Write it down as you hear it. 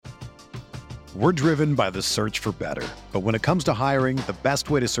We're driven by the search for better. But when it comes to hiring, the best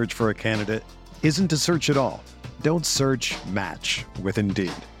way to search for a candidate isn't to search at all. Don't search, match with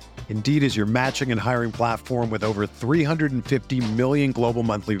Indeed. Indeed is your matching and hiring platform with over 350 million global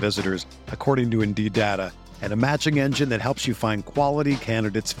monthly visitors, according to Indeed data, and a matching engine that helps you find quality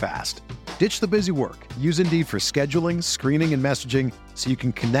candidates fast. Ditch the busy work. Use Indeed for scheduling, screening, and messaging so you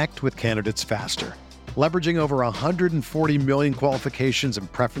can connect with candidates faster. Leveraging over 140 million qualifications and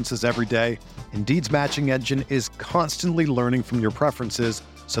preferences every day, Indeed's matching engine is constantly learning from your preferences,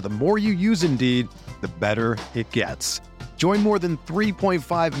 so the more you use Indeed, the better it gets. Join more than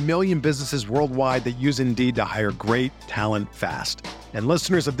 3.5 million businesses worldwide that use Indeed to hire great talent fast. And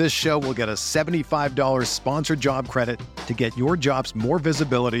listeners of this show will get a $75 sponsored job credit to get your jobs more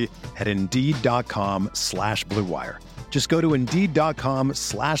visibility at Indeed.com/Blue Wire. Just go to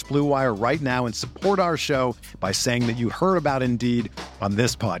Indeed.com/Blue Wire right now and support our show by saying that you heard about Indeed on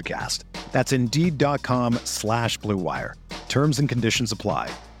this podcast. That's Indeed.com/Blue Wire. Terms and conditions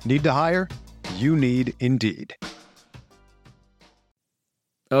apply. Need to hire? You need Indeed.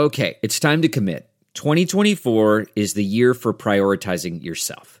 Okay, it's time to commit. 2024 is the year for prioritizing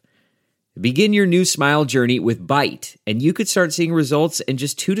yourself. Begin your new smile journey with Byte, and you could start seeing results in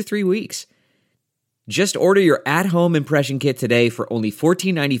just 2 to 3 weeks. Just order your at-home impression kit today for only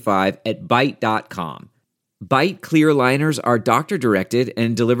 $14.95 at Byte.com. Byte clear liners are doctor-directed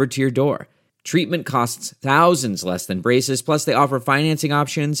and delivered to your door. Treatment costs thousands less than braces, plus they offer financing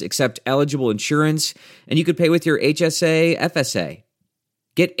options, accept eligible insurance, and you could pay with your HSA, FSA.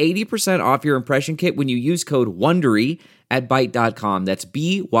 Get 80% off your impression kit when you use code WONDERY at Byte.com. That's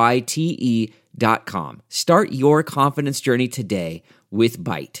BYTE.com. Start your confidence journey today with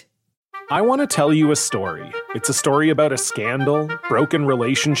Byte. I want to tell you a story. It's a story about a scandal, broken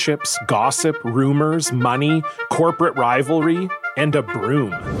relationships, gossip, rumors, money, corporate rivalry, and a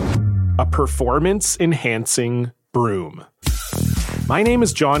broom. A performance-enhancing broom. My name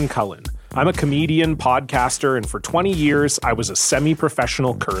is John Cullen. I'm a comedian, podcaster, and for 20 years, I was a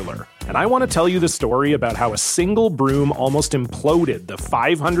semi-professional curler. And I want to tell you the story about how a single broom almost imploded the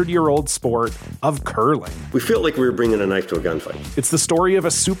 500-year-old sport of curling. We felt like we were bringing a knife to a gunfight. It's the story of a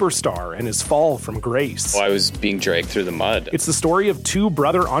superstar and his fall from grace. I was being dragged through the mud. It's the story of two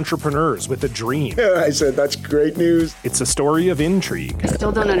brother entrepreneurs with a dream. I said, that's great news. It's a story of intrigue. I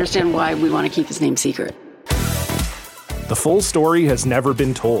still don't understand why we want to keep his name secret. The full story has never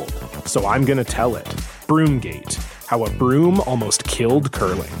been told, so I'm going to tell it. Broomgate, how a broom almost killed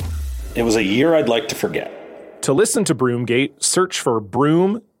curling. It was a year I'd like to forget. To listen to Broomgate, search for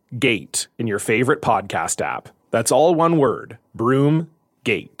Broomgate in your favorite podcast app. That's all one word,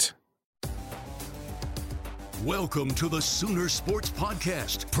 Broomgate. Welcome to the Sooner Sports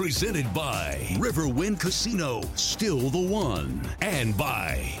Podcast, presented by Riverwind Casino, still the one, and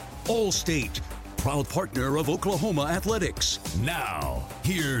by Allstate, proud partner of Oklahoma Athletics. Now,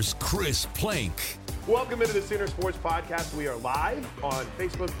 here's Chris Plank. Welcome into the Sooner Sports Podcast. We are live on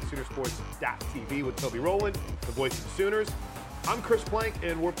Facebook, Soonersports.tv with Toby Rowland, the voice of the Sooners. I'm Chris Plank,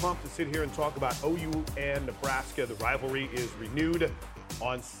 and we're pumped to sit here and talk about OU and Nebraska. The rivalry is renewed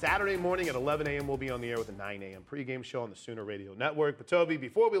on Saturday morning at 11 a.m. We'll be on the air with a 9 a.m. pregame show on the Sooner Radio Network. But Toby,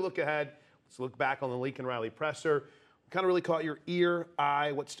 before we look ahead, let's look back on the Lincoln Riley presser. What kind of really caught your ear,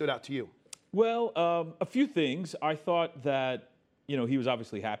 eye? What stood out to you? Well, a few things. I thought that, he was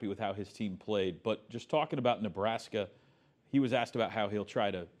obviously happy with how his team played, but just talking about Nebraska, he was asked about how he'll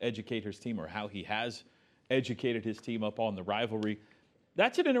try to educate his team or how he has educated his team up on the rivalry.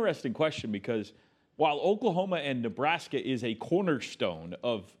 That's an interesting question because while Oklahoma and Nebraska is a cornerstone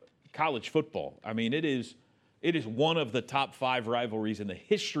of college football, I mean, it is one of the top 5 rivalries in the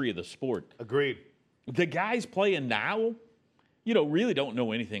history of the sport. Agreed. The guys playing now, really don't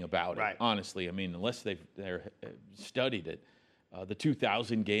know anything about it, right. Honestly. I mean, unless they've studied it. The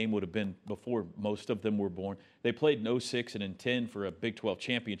 2000 game would have been before most of them were born. They played in 06 and in 10 for a Big 12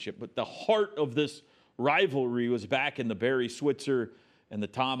 championship. But the heart of this rivalry was back in the Barry Switzer and the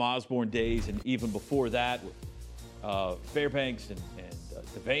Tom Osborne days, and even before that, Fairbanks and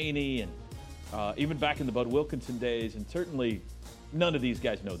Devaney, and even back in the Bud Wilkinson days. And certainly none of these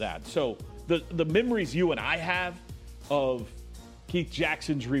guys know that. So the memories you and I have of Keith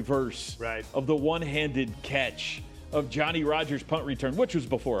Jackson's reverse, right, of the one-handed catch, of Johnny Rogers' punt return, which was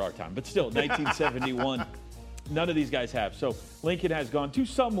before our time, but still, 1971, none of these guys have. So Lincoln has gone to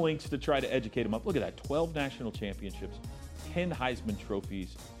some lengths to try to educate them up. Look at that, 12 national championships, 10 Heisman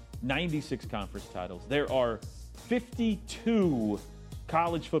trophies, 96 conference titles. There are 52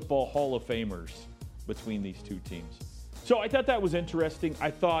 college football Hall of Famers between these two teams. So I thought that was interesting.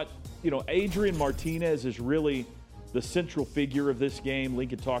 I thought, Adrian Martinez is really the central figure of this game.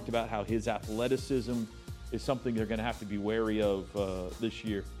 Lincoln talked about how his athleticism is something they're going to have to be wary of this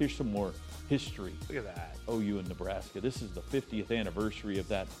year. Here's some more history. Look at that. OU and Nebraska. This is the 50th anniversary of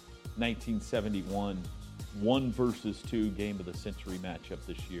that 1971 1-2 game of the century matchup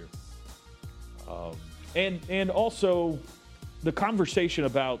this year. And also the conversation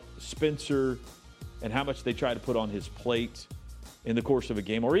about Spencer and how much they try to put on his plate in the course of a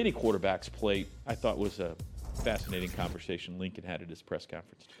game, or any quarterback's plate, I thought was a fascinating conversation Lincoln had at his press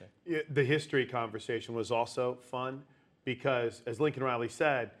conference today. Yeah, the history conversation was also fun because, as Lincoln Riley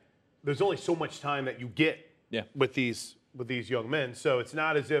said, there's only so much time that you get with these young men. So it's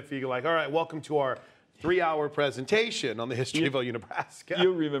not as if you're like, all right, welcome to our 3-hour presentation on the history of OU Nebraska.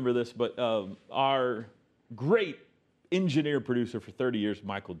 You'll remember this, but our great engineer producer for 30 years,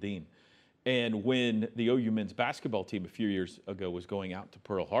 Michael Dean, and when the OU men's basketball team a few years ago was going out to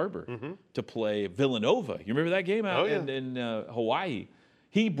Pearl Harbor to play Villanova, you remember that game out in Hawaii?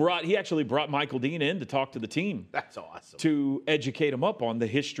 He actually brought Michael Dean in to talk to the team. That's awesome. To educate them up on the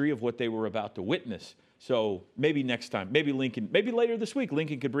history of what they were about to witness. So maybe next time, maybe later this week,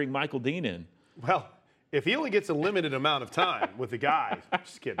 Lincoln could bring Michael Dean in. Well, if he only gets a limited amount of time with the guys, I'm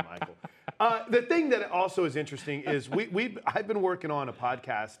just kidding, Michael. The thing that also is interesting is I've been working on a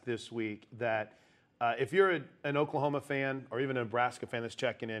podcast this week that if you're an Oklahoma fan or even a Nebraska fan that's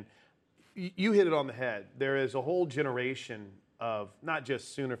checking in, you hit it on the head. There is a whole generation of not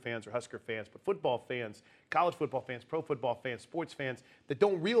just Sooner fans or Husker fans, but football fans, college football fans, pro football fans, sports fans that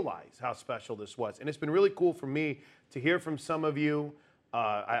don't realize how special this was. And it's been really cool for me to hear from some of you.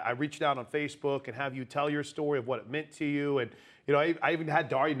 I reached out on Facebook and have you tell your story of what it meant to you. And, you know, I even had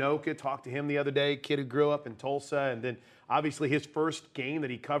Dari Noka talk to him the other day, kid who grew up in Tulsa. And then obviously his first game that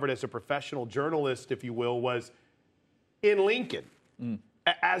he covered as a professional journalist, if you will, was in Lincoln.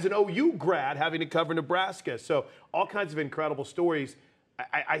 As an OU grad, having to cover Nebraska. So all kinds of incredible stories.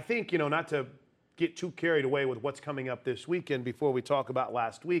 I think, you know, not to get too carried away with what's coming up this weekend before we talk about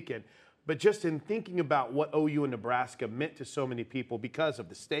last weekend, but just in thinking about what OU and Nebraska meant to so many people because of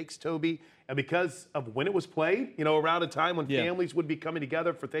the stakes, Toby, and because of when it was played, you know, around a time when families would be coming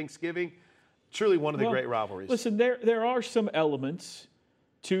together for Thanksgiving. Truly one of the great rivalries. Listen, there are some elements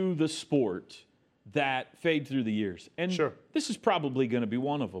to the sport that fade through the years. And this is probably going to be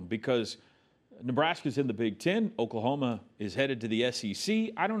one of them because Nebraska's in the Big Ten. Oklahoma is headed to the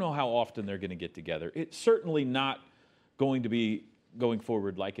SEC. I don't know how often they're going to get together. It's certainly not going to be going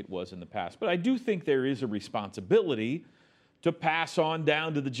forward like it was in the past. But I do think there is a responsibility to pass on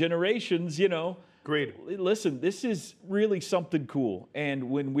down to the generations, you know. Agreed. Listen, this is really something cool. And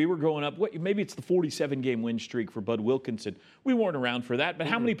when we were growing up, maybe it's the 47-game win streak for Bud Wilkinson. We weren't around for that, but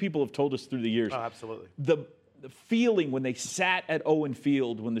how many people have told us through the years? Oh, absolutely. The feeling when they sat at Owen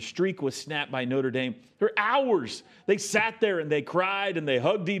Field, when the streak was snapped by Notre Dame, for hours, they sat there and they cried and they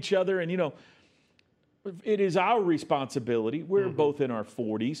hugged each other. And, you know, it is our responsibility, we're both in our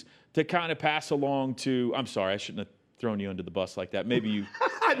 40s, to kind of pass along to, I'm sorry, I shouldn't have thrown you under the bus like that. Maybe you.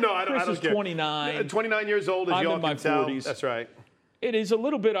 No, I don't Chris is care. 29. 29 years old, as y'all can tell. That's right. It is a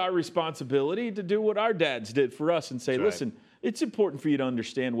little bit our responsibility to do what our dads did for us and say, listen, it's important for you to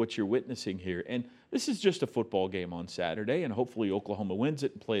understand what you're witnessing here. And this is just a football game on Saturday, and hopefully Oklahoma wins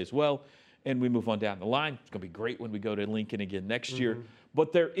it and plays well, and we move on down the line. It's going to be great when we go to Lincoln again next year.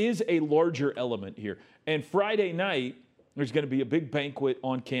 But there is a larger element here. And Friday night, there's going to be a big banquet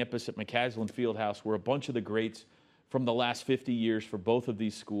on campus at McCaslin Fieldhouse where a bunch of the greats from the last 50 years for both of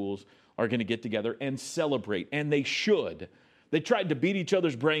these schools are going to get together and celebrate. And they should. They tried to beat each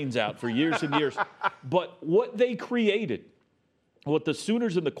other's brains out for years and years. But what they created, what the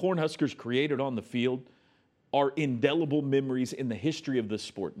Sooners and the Cornhuskers created on the field, are indelible memories in the history of this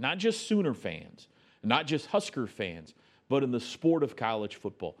sport. Not just Sooner fans, not just Husker fans, but in the sport of college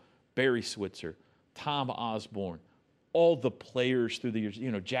football. Barry Switzer, Tom Osborne, all the players through the years.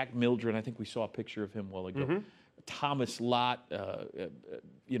 You know, Jack Mildred, I think we saw a picture of him a while ago. Thomas Lott,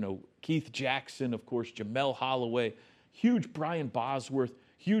 you know, Keith Jackson, of course, Jamel Holloway, huge Brian Bosworth,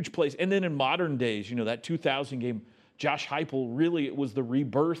 huge plays. And then in modern days, you know, that 2000 game, Josh Heupel, really it was the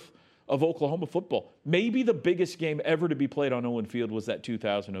rebirth of Oklahoma football. Maybe the biggest game ever to be played on Owen Field was that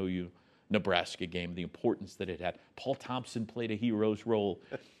 2000 OU Nebraska game, the importance that it had. Paul Thompson played a hero's role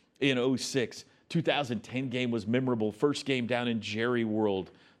in 06. 2010 game was memorable. First game down in Jerry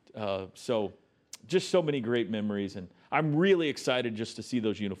World. So just so many great memories. And I'm really excited just to see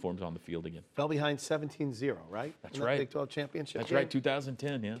those uniforms on the field again. Fell behind 17-0, right? That's right. Big 12 championship That's game? right,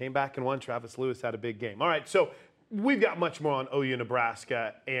 2010, yeah. Came back and won. Travis Lewis had a big game. All right, so we've got much more on OU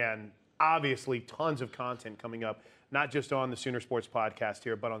Nebraska and obviously tons of content coming up not just on the Sooner Sports podcast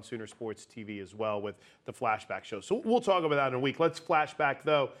here, but on Sooner Sports TV as well with the flashback show. So we'll talk about that in a week. Let's flash back,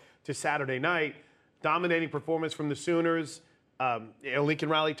 though, to Saturday night. Dominating performance from the Sooners. Lincoln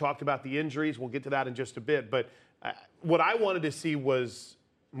Riley talked about the injuries. We'll get to that in just a bit. But what I wanted to see was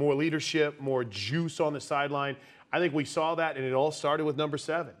more leadership, more juice on the sideline. I think we saw that, and it all started with number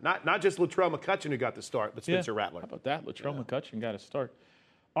 7. Not just Latrell McCutcheon who got the start, but Spencer Rattler. How about that? Latrell McCutcheon got a start.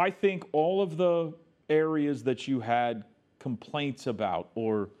 I think all of the areas that you had complaints about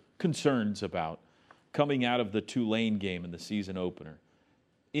or concerns about coming out of the Tulane game in the season opener,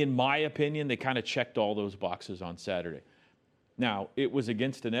 in my opinion, they kind of checked all those boxes on Saturday. Now, it was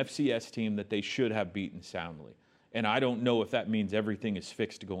against an FCS team that they should have beaten soundly. And I don't know if that means everything is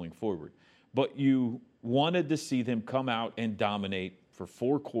fixed going forward. But you wanted to see them come out and dominate for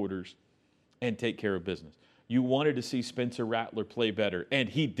 4 quarters and take care of business. You wanted to see Spencer Rattler play better, and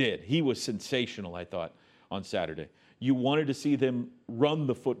he did. He was sensational, I thought, on Saturday. You wanted to see them run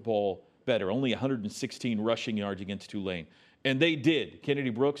the football better, only 116 rushing yards against Tulane. And they did. Kennedy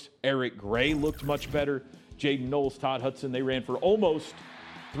Brooks, Eric Gray looked much better. Jaden Knowles, Todd Hudson, they ran for almost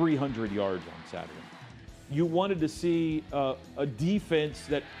 300 yards on Saturday. You wanted to see a defense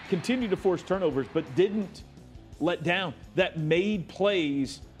that continued to force turnovers but didn't let down, that made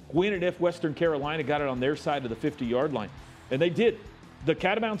plays when and if Western Carolina got it on their side of the 50-yard line. And they did. The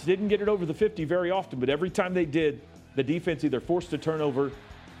Catamounts didn't get it over the 50 very often, but every time they did, the defense either forced a turnover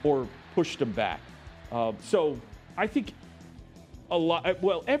or pushed them back. So I think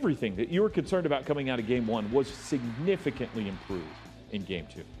everything that you were concerned about coming out of Game 1 was significantly improved in Game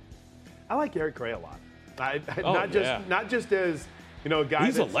 2. I like Eric Gray a lot. Not just as, a guy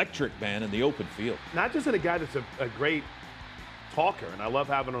he's electric, man, in the open field. Not just as a guy that's a great talker, and I love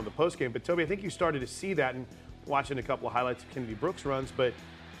having him on the postgame. But, Toby, I think you started to see that in watching a couple of highlights of Kennedy Brooks runs. But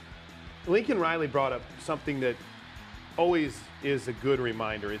Lincoln Riley brought up something that always is a good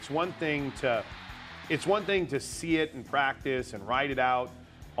reminder. It's one thing to see it in practice and write it out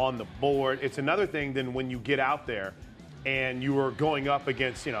on the board. It's another thing than when you get out there and you are going up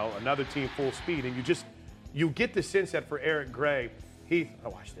against, another team full speed, and you get the sense that for Eric Gray,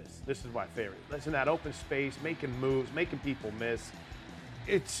 watch this. This is my favorite. Listen, that open space, making moves, making people miss.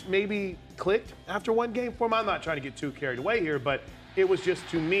 It's maybe clicked after one game for him. I'm not trying to get too carried away here, but it was just,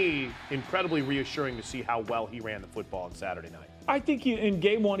 to me, incredibly reassuring to see how well he ran the football on Saturday night. I think in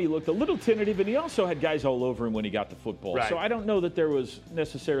Game 1 he looked a little tentative, and he also had guys all over him when he got the football. Right. So I don't know that there was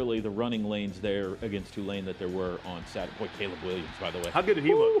necessarily the running lanes there against Tulane that there were on Saturday. Boy, Caleb Williams, by the way. How good did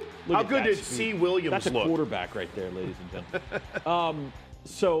he look? How good did C. Williams look? That's a quarterback right there, ladies and gentlemen.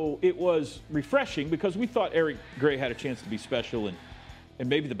 So it was refreshing because we thought Eric Gray had a chance to be special and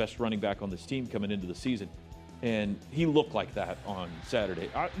maybe the best running back on this team coming into the season. And he looked like that on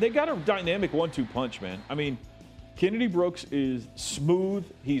Saturday. They got a dynamic 1-2 punch, man. I mean, Kennedy Brooks is smooth.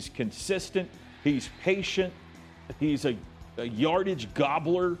 He's consistent. He's patient. He's a yardage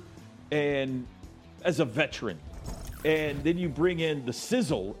gobbler, and as a veteran. And then you bring in the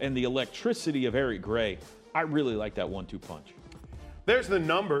sizzle and the electricity of Eric Gray. I really like that 1-2 punch. There's the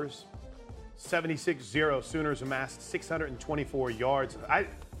numbers. 76-0. Sooners amassed 624 yards.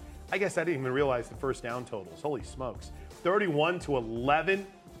 I guess I didn't even realize the first down totals. Holy smokes. 31-11.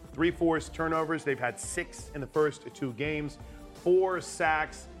 3 forced turnovers. They've had 6 in the first 2 games. 4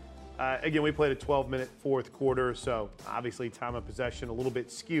 sacks. Again, we played a 12-minute fourth quarter, so obviously time of possession a little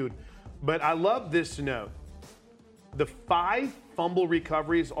bit skewed. But I love this note. The 5 fumble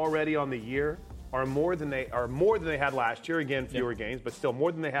recoveries already on the year are more than they had last year. Again, fewer games, but still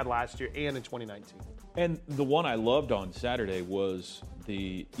more than they had last year and in 2019. And the one I loved on Saturday was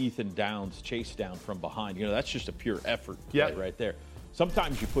the Ethan Downs chase down from behind. That's just a pure effort play right there.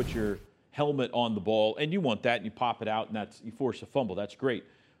 Sometimes you put your helmet on the ball, and you want that, and you pop it out, and you force a fumble. That's great.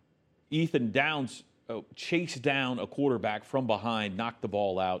 Ethan Downs chased down a quarterback from behind, knocked the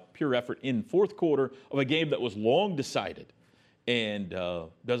ball out. Pure effort in fourth quarter of a game that was long decided. And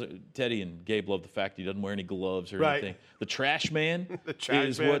Teddy and Gabe love the fact he doesn't wear any gloves or anything. The trash man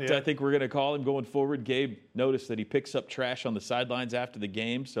is what I think we're going to call him going forward. Gabe noticed that he picks up trash on the sidelines after the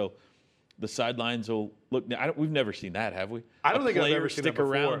game, so the sidelines will look. We've never seen that, have we? I don't think I've ever seen stick that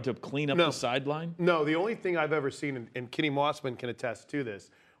before. around to clean up the sideline. No, the only thing I've ever seen, and Kenny Mossman can attest to this,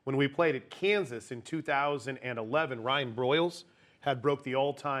 when we played at Kansas in 2011, Ryan Broyles had broke the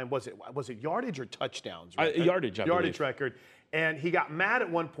all-time, was it yardage or touchdowns? Right? Yardage, I Yardage believe. record. And he got mad at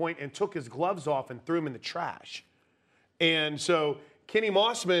one point and took his gloves off and threw them in the trash. And so Kenny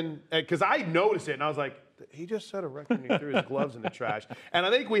Mossman, because I noticed it, and I was like, He just set a record and he threw his gloves in the trash. And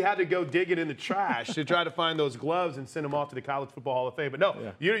I think we had to go dig it in the trash to try to find those gloves and send them off to the College Football Hall of Fame. But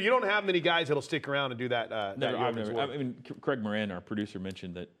no, you don't have many guys that'll stick around and do that. I mean, Craig Moran, our producer,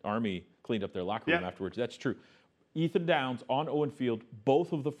 mentioned that Army cleaned up their locker room afterwards. That's true. Ethan Downs on Owen Field,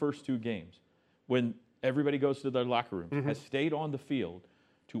 both of the first 2 games, when everybody goes to their locker room, has stayed on the field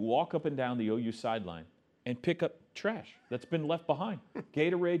to walk up and down the OU sideline and pick up trash that's been left behind.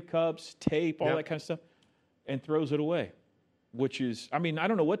 Gatorade cups, tape, all that kind of stuff, and throws it away, which is, I mean, I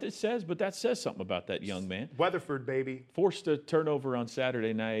don't know what this says, but that says something about that young man. Weatherford, baby. Forced a turnover on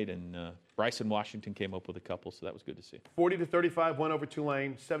Saturday night, and Bryson Washington came up with a couple, so that was good to see. 40-35 win over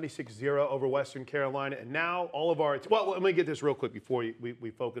Tulane, 76-0 over Western Carolina, and now all of our – well, let me get this real quick before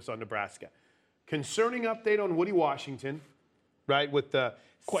we focus on Nebraska. Concerning update on Woody Washington, right, with the –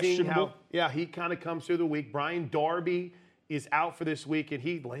 questionable. He kind of comes through the week. Brian Darby is out for this week, and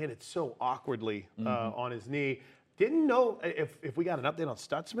he landed so awkwardly on his knee. Didn't know if we got an update on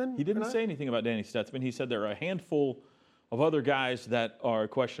Stutzman. He didn't say anything about Danny Stutzman. He said there are a handful of other guys that are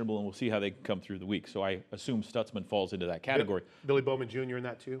questionable, and we'll see how they come through the week. So I assume Stutzman falls into that category. Billy Bowman Jr. in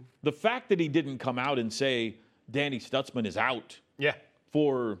that too? The fact that he didn't come out and say Danny Stutzman is out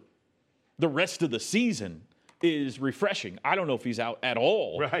for the rest of the season is refreshing. I don't know if he's out at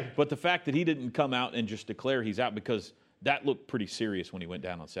all. Right. But the fact that he didn't come out and just declare he's out, because that looked pretty serious when he went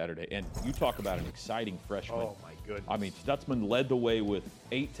down on Saturday. And you talk about an exciting freshman. Oh, my goodness. I mean, Stutzman led the way with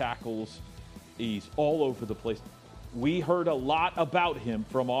 8 tackles. He's all over the place. We heard a lot about him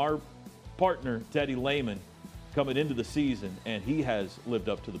from our partner, Teddy Lehman, coming into the season, and he has lived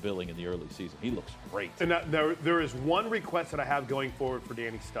up to the billing in the early season. He looks great. And there is one request that I have going forward for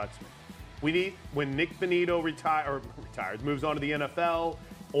Danny Stutzman. We need, when Nick Benito retires, moves on to the NFL.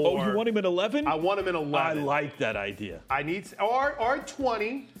 Or you want him at 11? I want him in 11. I like that idea. I need, or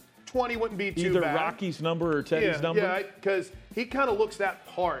 20. 20 wouldn't be too Either bad. Rocky's number or Teddy's number? Yeah, because he kind of looks that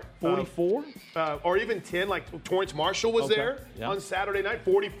part. 44? Or even 10, like Torrance Marshall was there on Saturday night.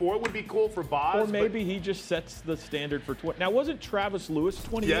 44 would be cool for Boz. Or maybe he just sets the standard for 20. Now, wasn't Travis Lewis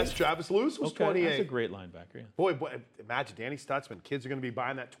 28? Yes, Travis Lewis was 28. That's a great linebacker. Yeah. Boy, imagine Danny Stutzman. Kids are going to be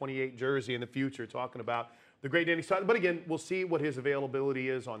buying that 28 jersey in the future, talking about the great Danny Stutzman. But again, we'll see what his availability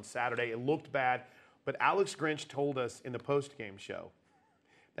is on Saturday. It looked bad, but Alex Grinch told us in the post-game show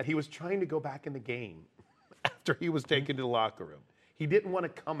that he was trying to go back in the game after he was taken to the locker room. He didn't want to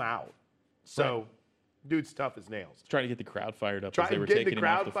come out. So, dude's tough as nails. Trying to get the crowd fired up. Trying to get the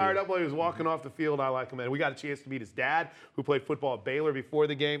crowd fired up while he was walking off the field. I like him. And we got a chance to meet his dad, who played football at Baylor before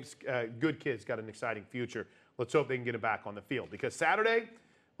the games. Good kid's got an exciting future. Let's hope they can get him back on the field. Because Saturday,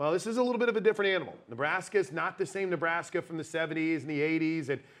 well, this is a little bit of a different animal. Nebraska is not the same Nebraska from the 70s and the 80s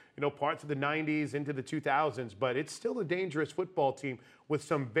and parts of the 90s into the 2000s, but it's still a dangerous football team with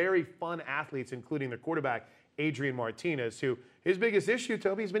some very fun athletes, including their quarterback, Adrian Martinez, who his biggest issue,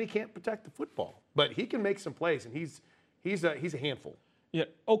 Toby, has been he can't protect the football. But he can make some plays, and he's a handful. Yeah,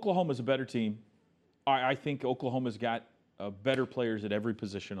 Oklahoma's a better team. I think Oklahoma's got better players at every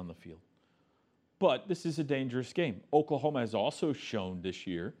position on the field. But this is a dangerous game. Oklahoma has also shown this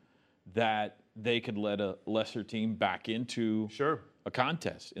year that they could let a lesser team back into a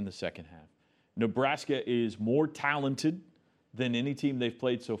contest in the second half. Nebraska is more talented than any team they've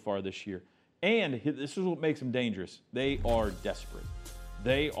played so far this year. And this is what makes them dangerous. They are desperate.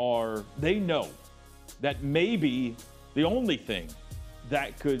 They know that maybe the only thing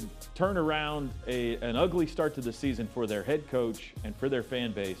that could turn around an ugly start to the season for their head coach and for their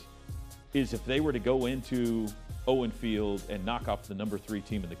fan base is if they were to go into Owen Field and knock off the number 3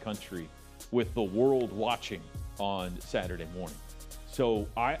 team in the country with the world watching on Saturday morning. So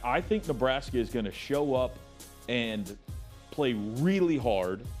I think Nebraska is going to show up and play really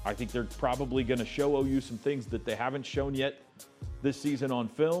hard. I think they're probably going to show OU some things that they haven't shown yet this season on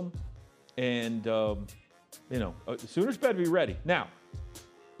film. And, Sooners better be ready. Now,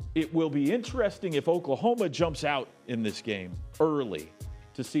 it will be interesting if Oklahoma jumps out in this game early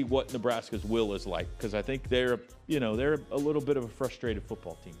to see what Nebraska's will is like, because I think they're a little bit of a frustrated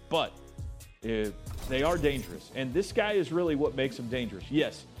football team. But they are dangerous. And this guy is really what makes him dangerous.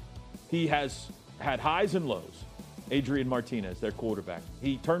 Yes, he has had highs and lows. Adrian Martinez, their quarterback.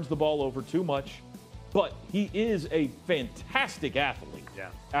 He turns the ball over too much, but he is a fantastic athlete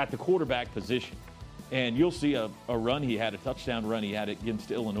at the quarterback position. And you'll see a run he had, a touchdown run he had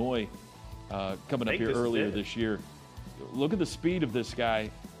against Illinois coming up here earlier this year. Look at the speed of this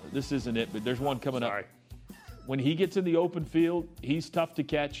guy. This isn't it, but there's one coming up. When he gets in the open field, he's tough to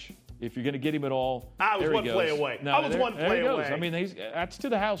catch. If you're going to get him at all, I was one play away. I mean, that's to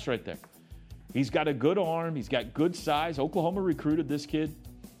the house right there. He's got a good arm. He's got good size. Oklahoma recruited this kid.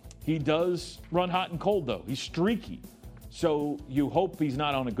 He does run hot and cold, though. He's streaky. So you hope he's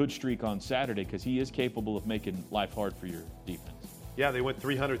not on a good streak on Saturday because he is capable of making life hard for your defense. Yeah, they went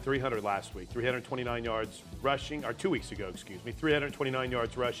 300 last week. 329 yards rushing, or 2 weeks ago, 329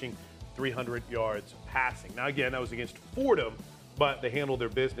 yards rushing, 300 yards passing. Now, again, that was against Fordham, but they handled their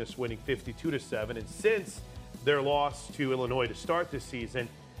business, winning 52-7. And since their loss to Illinois to start this season,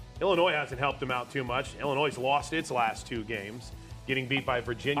 Illinois hasn't helped them out too much. Illinois has lost its last 2 games, getting beat by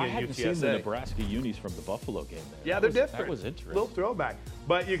Virginia and UTSA. I hadn't seen the Nebraska unis from the Buffalo game there. Yeah, they're different. That was interesting. Little throwback.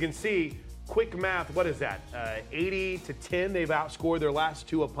 But you can see, quick math, what is that? 80-10, they've outscored their last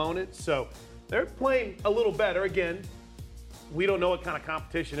 2 opponents. So they're playing a little better. Again, we don't know what kind of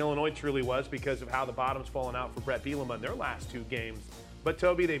competition Illinois truly was because of how the bottom's fallen out for Brett Bielema in their last 2 games. But,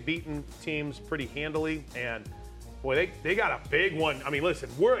 Toby, they've beaten teams pretty handily. And, boy, they got a big one. I mean, listen,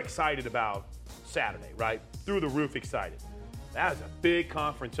 we're excited about Saturday, right? Through the roof excited. That is a big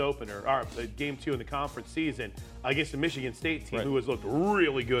conference opener, or game 2 in the conference season against the Michigan State team, who has looked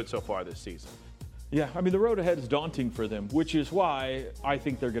really good so far this season. Yeah, I mean, the road ahead is daunting for them, which is why I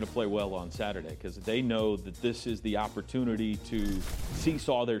think they're going to play well on Saturday, because they know that this is the opportunity to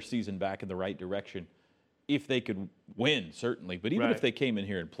seesaw their season back in the right direction if they could win, certainly. But even if they came in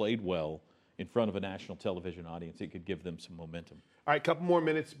here and played well in front of a national television audience, it could give them some momentum. All right, a couple more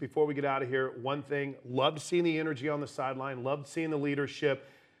minutes before we get out of here. One thing, loved seeing the energy on the sideline, loved seeing the leadership.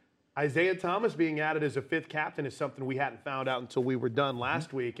 Isaiah Thomas being added as a 5th captain is something we hadn't found out until we were done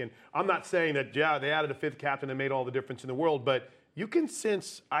last week. And I'm not saying that, yeah, they added a 5th captain and made all the difference in the world, but you can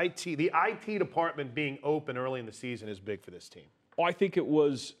sense the IT department being open early in the season is big for this team. Oh, I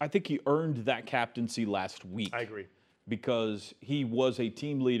think he earned that captaincy last week. I agree. Because he was a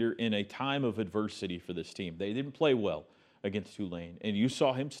team leader in a time of adversity for this team. They didn't play well against Tulane, and you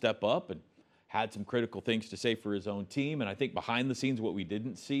saw him step up and had some critical things to say for his own team. And I think behind the scenes, what we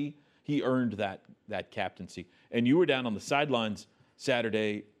didn't see, he earned that captaincy. And you were down on the sidelines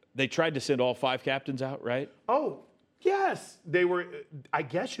Saturday. They tried to send all 5 captains out, right? Oh, yes. They were. I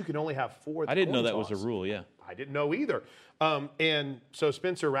guess you can only have 4. I didn't know that was a rule, yeah. I didn't know either. And so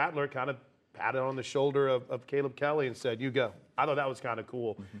Spencer Rattler kind of patted on the shoulder of Caleb Kelly and said, you go. I thought that was kind of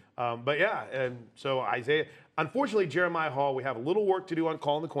cool. But, yeah, and so Isaiah. Unfortunately, Jeremiah Hall, we have a little work to do on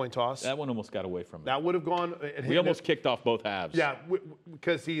calling the coin toss. That one almost got away from him. That would have gone. We almost kicked off both halves. Yeah,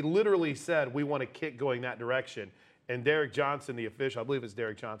 because he literally said, we want to kick going that direction. And Derek Johnson, the official, I believe it's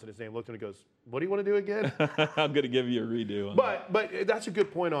Derek Johnson, his name, looked at him and goes, what do you want to do again? I'm going to give you a redo. But that's a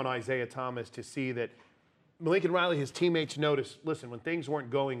good point on Isaiah Thomas to see that Lincoln Riley, his teammates noticed, listen, when things weren't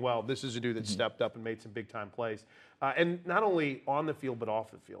going well, this is a dude that stepped up and made some big-time plays. And not only on the field, but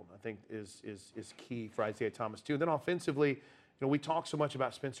off the field, I think is key for Isaiah Thomas, too. And then offensively, we talk so much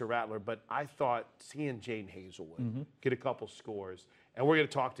about Spencer Rattler, but I thought seeing Jaden Hazelwood get a couple scores, and we're going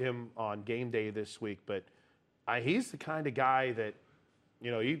to talk to him on game day this week, but he's the kind of guy that,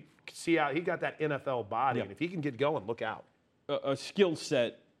 you see out, he got that NFL body, and if he can get going, look out. A skill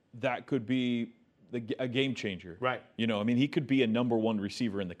set that could be a game changer. Right. He could be a number 1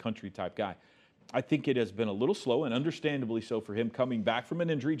 receiver in the country type guy. I think it has been a little slow, and understandably so for him coming back from an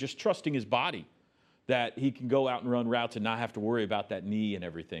injury, just trusting his body that he can go out and run routes and not have to worry about that knee and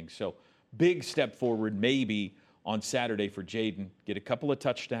everything. So big step forward maybe on Saturday for Jaden. Get a couple of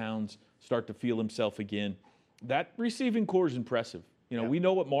touchdowns, start to feel himself again. That receiving core is impressive. We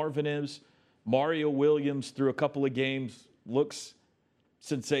know what Marvin is. Mario Williams through a couple of games looks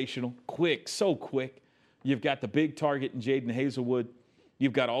sensational, quick, so quick. You've got the big target in Jaden Hazelwood.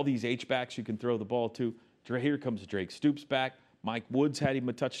 You've got all these H-backs you can throw the ball to. Here comes Drake Stoops back. Mike Woods had him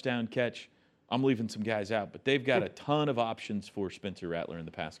a touchdown catch. I'm leaving some guys out, but they've got a ton of options for Spencer Rattler in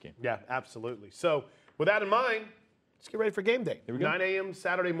the pass game. Yeah, absolutely. So with that in mind, let's get ready for game day. Here we go. 9 a.m.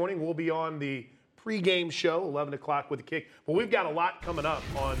 Saturday morning, we'll be on the pregame show, 11 o'clock with the kick. But we've got a lot coming up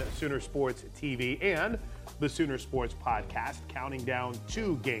on Sooner Sports TV and the Sooner Sports Podcast, counting down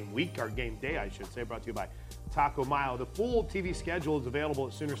to game week, or game day, I should say, brought to you by Taco Mile. The full TV schedule is available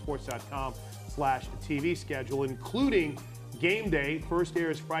at Soonersports.com/TV schedule, including game day. First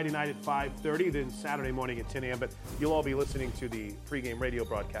airs Friday night at 5:30, then Saturday morning at 10 a.m. But you'll all be listening to the pregame radio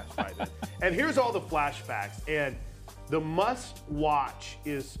broadcast by then. And here's all the flashbacks. And the must-watch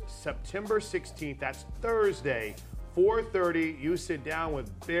is September 16th. That's Thursday, 4:30. You sit down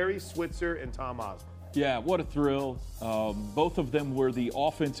with Barry Switzer and Tom Osborne. Yeah, what a thrill. Both of them were the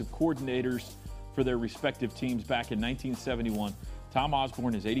offensive coordinators for their respective teams back in 1971. Tom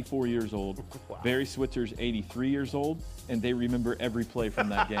Osborne is 84 years old. Wow. Barry Switzer's 83 years old, and they remember every play from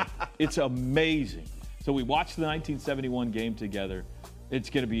that game. It's amazing. So we watched the 1971 game together.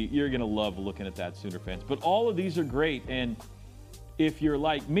 You're going to love looking at that, Sooner fans. But all of these are great, and if you're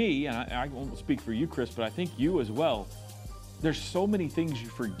like me, and I won't speak for you, Chris, but I think you as well, there's so many things you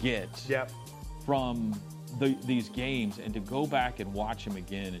forget from these games, and to go back and watch them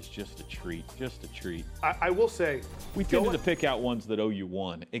again is just a treat. I will say, we tended to pick out ones that OU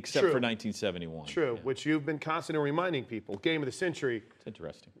won, except for 1971. True, which you've been constantly reminding people. Game of the century. It's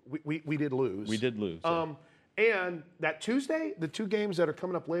interesting. We did lose. We did lose. And that Tuesday, the two games that are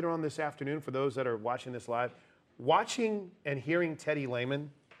coming up later on this afternoon, for those that are watching this live, watching and hearing Teddy Lehman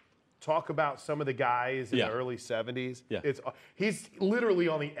talk about some of the guys in the early 70s. Yeah. He's literally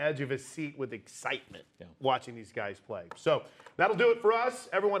on the edge of his seat with excitement watching these guys play. So that'll do it for us.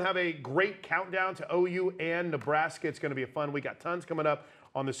 Everyone have a great countdown to OU and Nebraska. It's going to be a fun week. Got tons coming up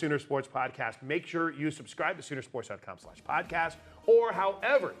on the Sooner Sports Podcast. Make sure you subscribe to Soonersports.com/podcast, or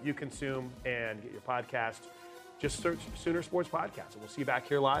however you consume and get your podcast. Just search Sooner Sports Podcast. And we'll see you back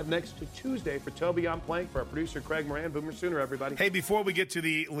here live next Tuesday. For Toby, I'm Plank. For our producer, Craig Moran. Boomer Sooner, everybody. Hey, before we get to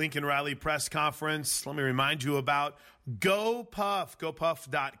the Lincoln Riley press conference, let me remind you about GoPuff.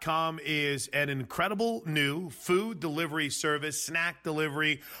 GoPuff.com is an incredible new food delivery service, snack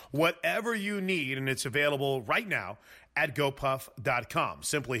delivery, whatever you need, and it's available right now at GoPuff.com.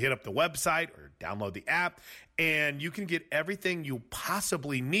 Simply hit up the website or download the app, and you can get everything you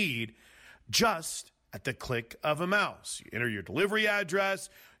possibly need just at the click of a mouse. You enter your delivery address,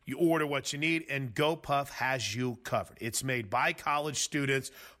 you order what you need, and GoPuff has you covered. It's made by college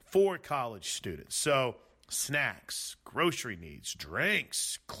students for college students. So snacks, grocery needs,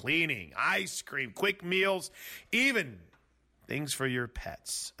 drinks, cleaning, ice cream, quick meals, even things for your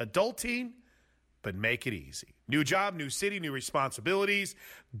pets. Adulting, but make it easy. New job, new city, new responsibilities.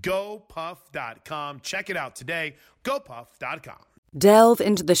 GoPuff.com. Check it out today. GoPuff.com. Delve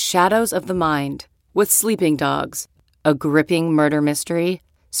into the shadows of the mind with Sleeping Dogs, a gripping murder mystery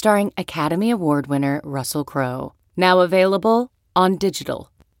starring Academy Award winner Russell Crowe. Now available on digital.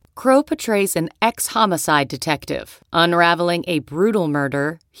 Crowe portrays an ex-homicide detective unraveling a brutal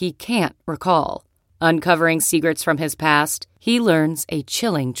murder he can't recall. Uncovering secrets from his past, he learns a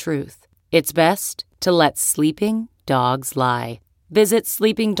chilling truth. It's best to let sleeping dogs lie. Visit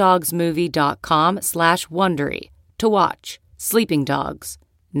sleepingdogsmovie.com/Wondery to watch Sleeping Dogs,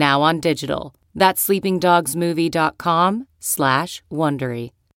 now on digital. That's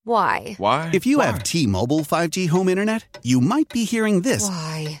sleepingdogsmovie.com/Wondery. Why? If you have T-Mobile 5G home internet, you might be hearing this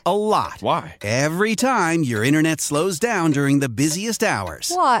a lot. Why? Every time your internet slows down during the busiest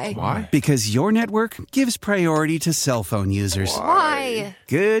hours. Why? Because your network gives priority to cell phone users. Why?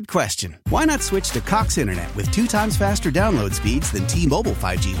 Good question. Why not switch to Cox Internet with 2 times faster download speeds than T-Mobile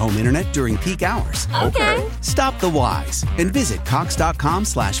 5G home internet during peak hours? Okay. Stop the whys and visit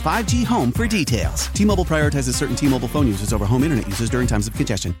cox.com/5G home for details. T-Mobile prioritizes certain T-Mobile phone users over home internet users during times of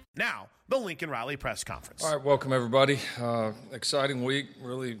congestion. Now, the Lincoln Riley press conference. All right, welcome everybody. Exciting week.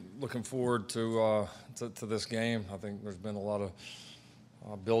 Really looking forward to this game. I think there's been a lot of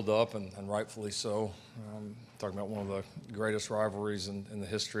build-up, and rightfully so. Talking about one of the greatest rivalries in the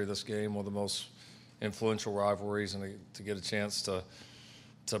history of this game, one of the most influential rivalries, and to get a chance to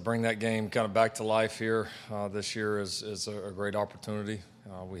bring that game kind of back to life here this year is a great opportunity.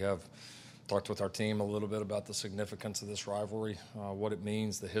 We have talked with our team a little bit about the significance of this rivalry, what it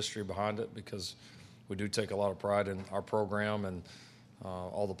means, the history behind it, because we do take a lot of pride in our program and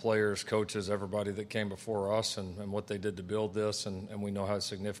all the players, coaches, everybody that came before us and what they did to build this, and we know how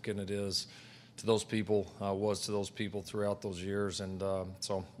significant it is to those people, was to those people throughout those years. And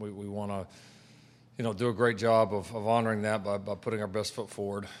so we want to do a great job of honoring that by putting our best foot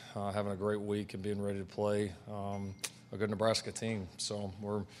forward, having a great week and being ready to play a good Nebraska team. So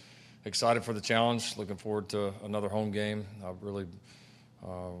we're excited for the challenge, looking forward to another home game. I really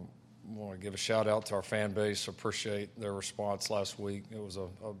want to give a shout out to our fan base. Appreciate their response last week. It was a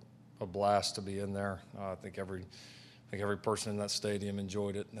blast to be in there. I think every person in that stadium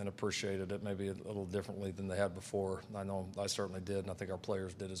enjoyed it and appreciated it, maybe a little differently than they had before. I know I certainly did, and I think our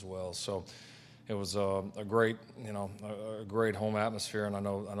players did as well. So it was a great home atmosphere, and I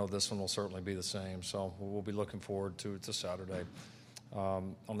know this one will certainly be the same. So we'll be looking forward to Saturday.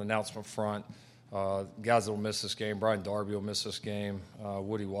 On the announcement front, guys that will miss this game, Brian Darby will miss this game.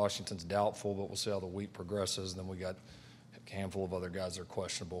 Woody Washington's doubtful, but we'll see how the week progresses. And then we got a handful of other guys that are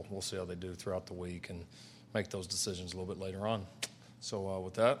questionable. We'll see how they do throughout the week and make those decisions a little bit later on. So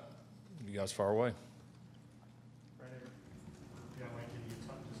with that, you guys fire away. You just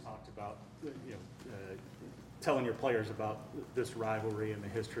talked about telling your players about this rivalry and the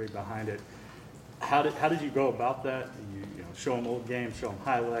history behind it. How did you go about that? You show them old games, show them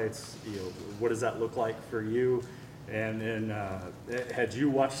highlights. What does that look like for you? And then had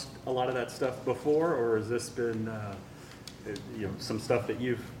you watched a lot of that stuff before, or has this been some stuff that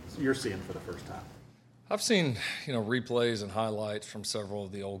you're seeing for the first time? I've seen, replays and highlights from several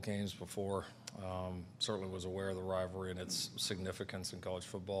of the old games before. Certainly was aware of the rivalry and its significance in college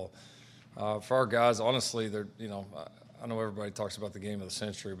football. For our guys, honestly, I know everybody talks about the game of the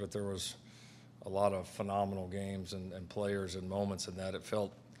century, but there was a lot of phenomenal games and players and moments in that. It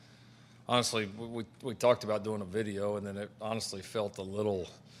felt, honestly, we talked about doing a video, and then it honestly felt a little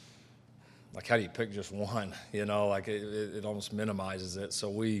like, how do you pick just one? Like it almost minimizes it. So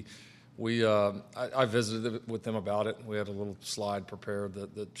I visited with them about it. We had a little slide prepared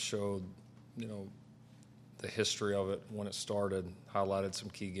that showed, the history of it when it started, highlighted some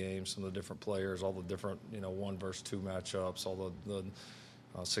key games, some of the different players, all the different, 1 versus 2 matchups, all the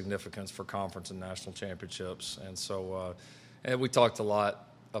significance for conference and national championships. And so, and we talked a lot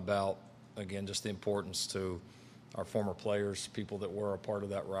about, again, just the importance to our former players, people that were a part of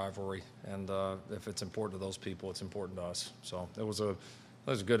that rivalry. And if it's important to those people, it's important to us. So it was a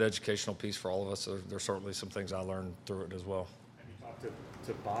good educational piece for all of us. There's certainly some things I learned through it as well. Have you talked to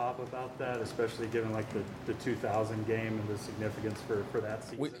Bob about that, especially given like the 2000 game and the significance for that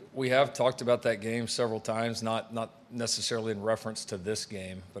season? We have talked about that game several times, not necessarily in reference to this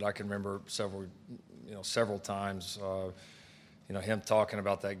game, but I can remember several times, him talking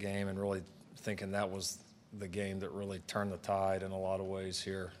about that game and really thinking that was the game that really turned the tide in a lot of ways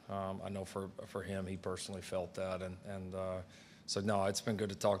here. I know for him, he personally felt that, and so no, it's been good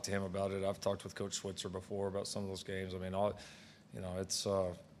to talk to him about it. I've talked with Coach Switzer before about some of those games. I mean, it's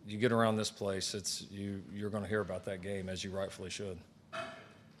you get around this place, you're going to hear about that game, as you rightfully should.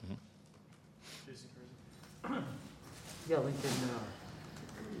 Mm-hmm. Yeah, Lincoln.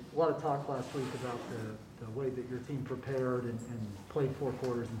 A lot of talk last week about the way that your team prepared and played 4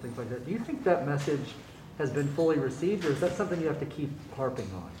 quarters and things like that. Do you think that message has been fully received, or is that something you have to keep harping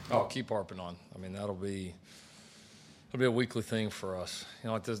on? Oh, keep harping on. I mean, it'll be a weekly thing for us.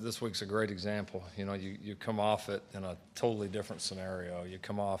 This week's a great example. You come off it in a totally different scenario. You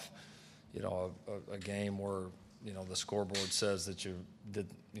come off, a game where, the scoreboard says that you did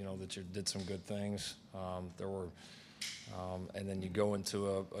some good things. And then you go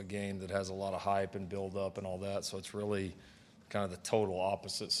into a game that has a lot of hype and build up and all that. So it's really kind of the total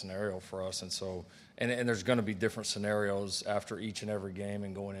opposite scenario for us. And so, and there's going to be different scenarios after each and every game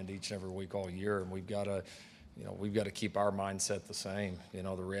and going into each and every week all year. And we've got to keep our mindset the same.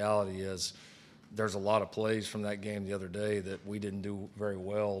 The reality is there's a lot of plays from that game the other day that we didn't do very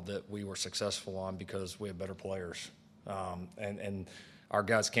well that we were successful on because we have better players. And our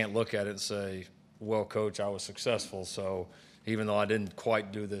guys can't look at it and say, well, Coach, I was successful, so even though I didn't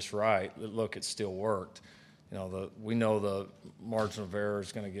quite do this right, look, it still worked. We know the margin of error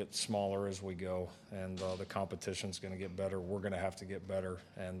is going to get smaller as we go, and the competition's going to get better. We're going to have to get better.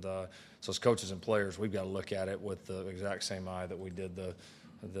 And so as coaches and players, we've got to look at it with the exact same eye that we did the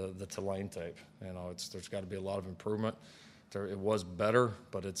Tulane tape. There's got to be a lot of improvement. It was better,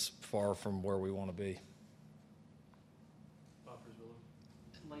 but it's far from where we want to be.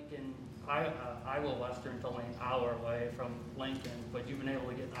 Lincoln, Iowa Western is only an hour away from Lincoln, but you've been able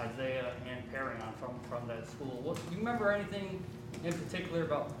to get Isaiah and Perrion from that school. Do you remember anything in particular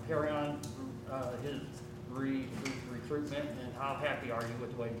about Perrion, his recruitment, and how happy are you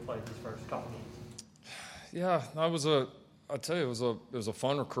with the way he played his first couple games? Yeah, I tell you, it was a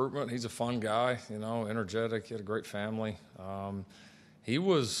fun recruitment. He's a fun guy, energetic. He had a great family. We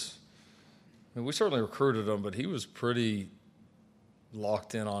certainly recruited him, but he was pretty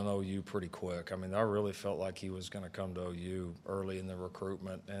locked in on OU pretty quick. I mean, I really felt like he was going to come to OU early in the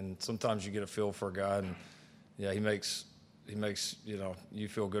recruitment. And sometimes you get a feel for a guy, and yeah, he makes you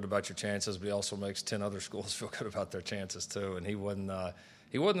feel good about your chances, but he also makes 10 other schools feel good about their chances too. And he wasn't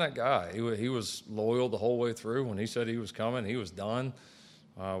that guy. He was loyal the whole way through. When he said he was coming, he was done.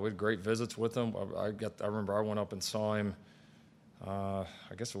 We had great visits with him. I remember I went up and saw him. I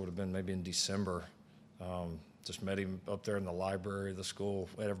guess it would have been maybe in December. Just met him up there in the library of the school.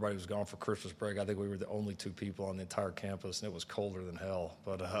 Everybody was gone for Christmas break. I think we were the only 2 people on the entire campus, and it was colder than hell.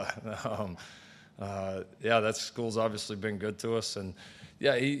 But that school's obviously been good to us. And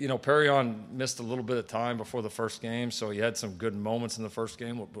yeah, Perrion missed a little bit of time before the first game, so he had some good moments in the first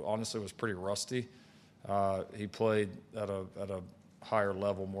game. But honestly, it was pretty rusty. He played at a higher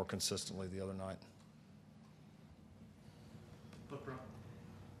level more consistently the other night.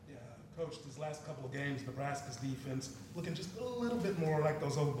 Coach, these last couple of games, Nebraska's defense looking just a little bit more like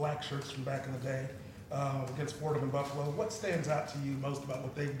those old black shirts from back in the day against Fordham and Buffalo. What stands out to you most about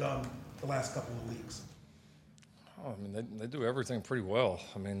what they've done the last couple of weeks? Oh, I mean, they do everything pretty well.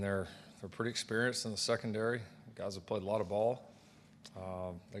 I mean, they're pretty experienced in the secondary. Guys have played a lot of ball.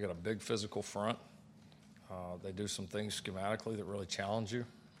 They got a big physical front. They do some things schematically that really challenge you.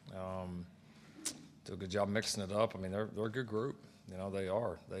 Do a good job mixing it up. I mean, they're a good group. You know, they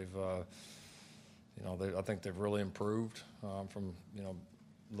are. They've, I think they've really improved from,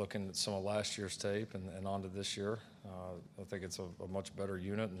 looking at some of last year's tape and on to this year. I think it's a much better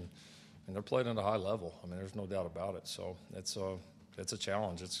unit, and they're playing at a high level. I mean, there's no doubt about it. So it's a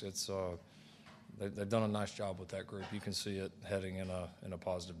challenge. They've done a nice job with that group. You can see it heading in a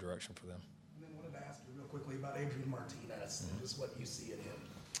positive direction for them. And then wanted to ask you real quickly about Adrian Martinez and just what you see in him.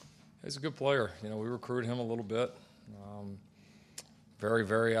 He's a good player. We recruited him a little bit. Very,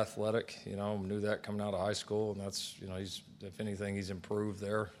 very athletic. Knew that coming out of high school, and that's, he's, if anything, he's improved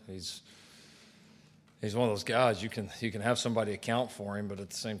there. He's one of those guys you can have somebody account for him, but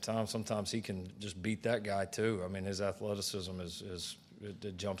at the same time, sometimes he can just beat that guy too. I mean, his athleticism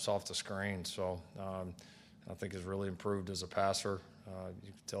it jumps off the screen. So I think he's really improved as a passer.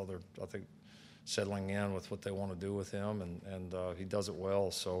 You can tell they're, I think, settling in with what they want to do with him, and he does it well.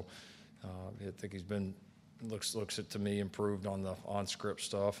 So I think he's been. Looks it to me improved on the on-script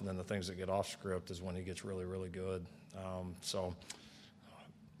stuff, and then the things that get off-script is when he gets really, really good.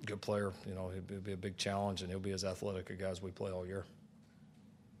 Good player. He'll be a big challenge, and he'll be as athletic a guy as we play all year.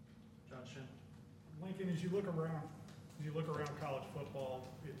 John Shin. Lincoln, as you look around college football,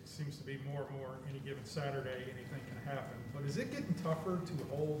 it seems to be more and more any given Saturday, anything can happen. But is it getting tougher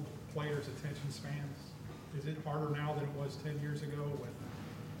to hold players' attention spans? Is it harder now than it was 10 years ago?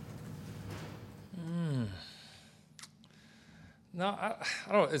 No, I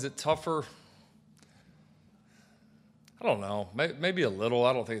don't. Is it tougher? I don't know. Maybe a little.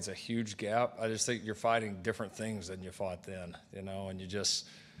 I don't think it's a huge gap. I just think you're fighting different things than you fought then, and you just.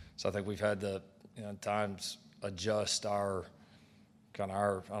 So I think we've had to, at times adjust our I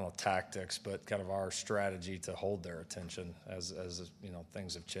don't know, tactics, but kind of our strategy to hold their attention as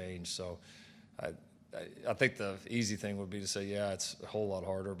things have changed. So I think the easy thing would be to say, yeah, it's a whole lot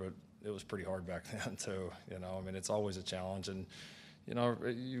harder, but it was pretty hard back then too. I mean, it's always a challenge, and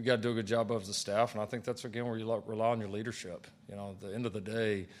you've got to do a good job of the staff. And I think that's again where you rely on your leadership. At the end of the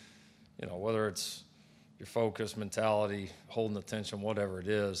day, whether it's your focus, mentality, holding attention, whatever it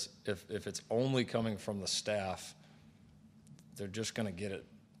is, if it's only coming from the staff, they're just going to get it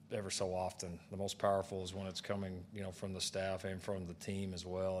ever so often. The most powerful is when it's coming, from the staff and from the team as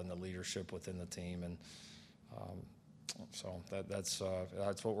well, and the leadership within the team. And so that's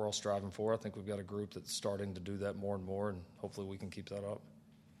what we're all striving for. I think we've got a group that's starting to do that more and more, and hopefully we can keep that up.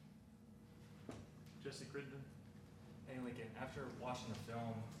 Jesse Crittenden. Hey, Lincoln, after watching the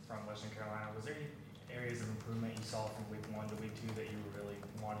film from Western Carolina, was there any areas of improvement you saw from week 1 to week 2 that you were really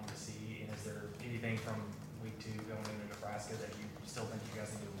wanting to see? And is there anything from week 2 going into Nebraska that you still think you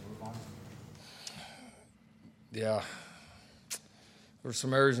guys need to improve on? Yeah. There's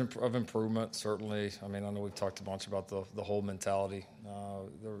some areas of improvement, certainly. I mean, I know we've talked a bunch about the whole mentality.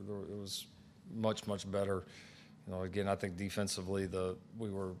 It was much, much better. Again, I think defensively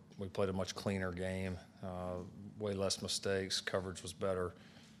we played a much cleaner game, way less mistakes. Coverage was better,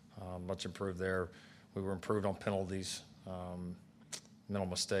 much improved there. We were improved on penalties, mental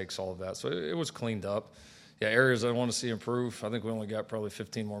mistakes, all of that. So it was cleaned up. Yeah, areas I want to see improve. I think we only got probably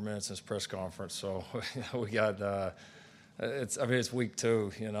 15 more minutes in this press conference, so we got. It's week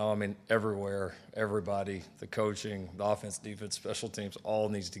 2, I mean, everywhere, everybody, the coaching, the offense, defense, special teams, all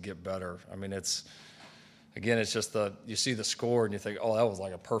needs to get better. I mean, it's just you see the score and you think, oh, that was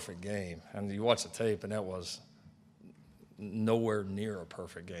like a perfect game. And you watch the tape and that was nowhere near a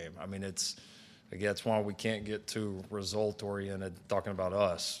perfect game. I mean, it's why we can't get too result-oriented talking about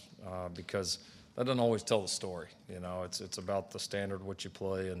us because that doesn't always tell the story. It's about the standard, what you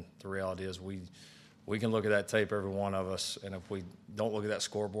play, and the reality is we can look at that tape, every one of us, and if we don't look at that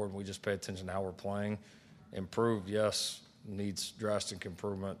scoreboard and we just pay attention to how we're playing, improved, yes, needs drastic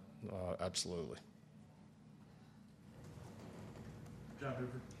improvement, absolutely. John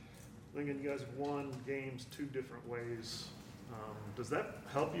Hoover. Lincoln, you guys have won games 2 different ways. Does that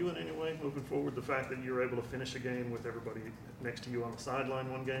help you in any way moving forward, the fact that you were able to finish a game with everybody next to you on the sideline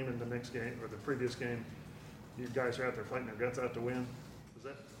one game, and the next game, or the previous game, you guys are out there fighting their guts out to win? Does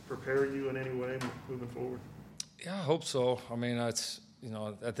that prepare you in any way moving forward? Yeah, I hope so. I mean, it's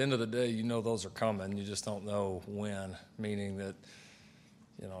at the end of the day, those are coming. You just don't know when. Meaning that,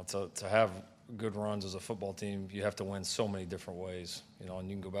 to have good runs as a football team, you have to win so many different ways. And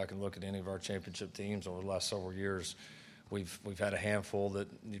you can go back and look at any of our championship teams over the last several years. We've had a handful that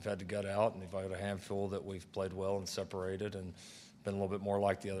you've had to gut out, and we've had a handful that we've played well and separated, and been a little bit more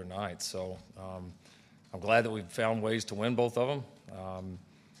like the other night. So I'm glad that we've found ways to win both of them.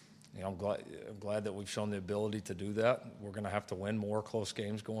 I'm glad that we've shown the ability to do that. We're going to have to win more close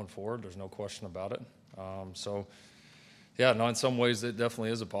games going forward. There's no question about it. So, yeah, no, in some ways it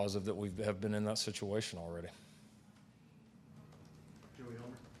definitely is a positive that we have been in that situation already.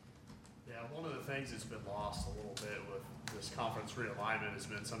 Yeah, one of the things that's been lost a little bit with this conference realignment has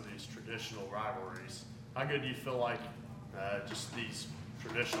been some of these traditional rivalries. How good do you feel like just these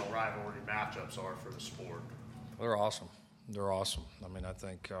traditional rivalry matchups are for the sport? They're awesome. They're awesome. I mean, I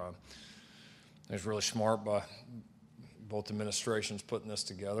think it's really smart by both administrations putting this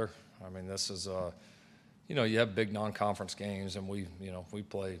together. I mean, this is, you have big non-conference games, and we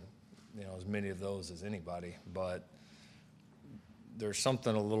play, as many of those as anybody, but there's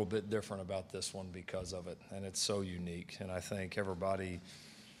something a little bit different about this one because of it, and it's so unique. And I think everybody,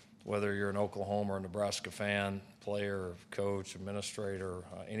 whether you're an Oklahoma or Nebraska fan, player, coach, administrator,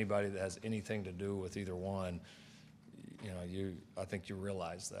 anybody that has anything to do with either one, I think you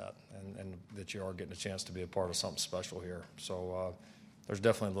realize that, and that you are getting a chance to be a part of something special here. So there's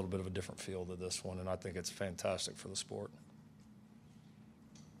definitely a little bit of a different feel to this one, and I think it's fantastic for the sport.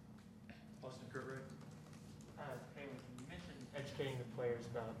 Austin, Kurt Ray. Hey, you mentioned educating the players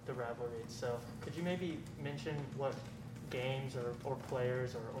about the rivalry itself. Could you maybe mention what games or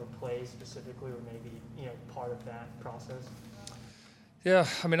players or plays specifically were maybe part of that process? Yeah,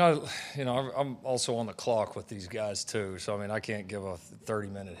 I mean, I'm also on the clock with these guys too, so I mean, I can't give a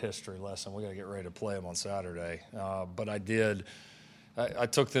 30-minute history lesson. We got to get ready to play them on Saturday. But I did. I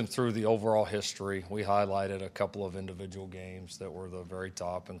took them through the overall history. We highlighted a couple of individual games that were the very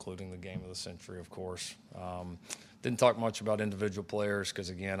top, including the game of the century, of course. Didn't talk much about individual players because,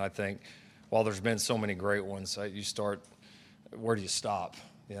 again, I think while there's been so many great ones, you start, where do you stop?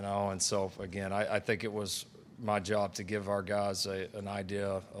 And so, again, I think it was my job to give our guys an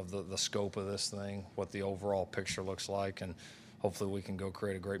idea of the scope of this thing, what the overall picture looks like, and hopefully we can go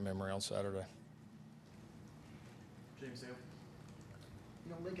create a great memory on Saturday. James Dale.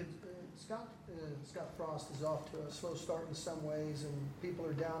 Lincoln, Scott Frost is off to a slow start in some ways, and people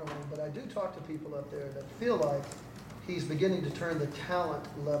are down on him. But I do talk to people up there that feel like he's beginning to turn the talent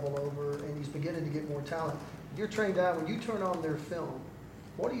level over, and he's beginning to get more talent. You're trained out. When you turn on their film,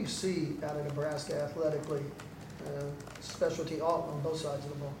 what do you see out of Nebraska athletically, specialty on both sides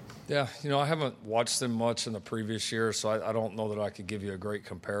of the ball? Yeah, I haven't watched them much in the previous year, so I don't know that I could give you a great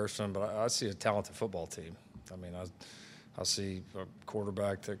comparison, but I see a talented football team. I mean, I see a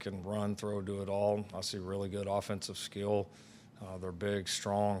quarterback that can run, throw, do it all. I see really good offensive skill. They're big,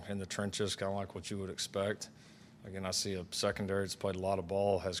 strong in the trenches, kind of like what you would expect. Again, I see a secondary that's played a lot of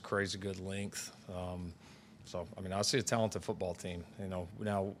ball, has crazy good length. So, I mean, I see a talented football team.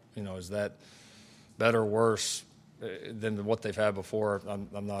 Now, is that better or worse than what they've had before?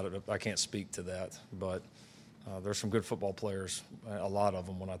 I can't speak to that, but there's some good football players, a lot of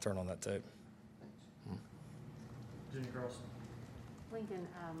them, when I turn on that tape. Jimmy Carlson. Lincoln,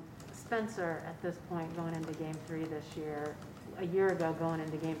 Spencer at this point going into Game 3 this year, a year ago going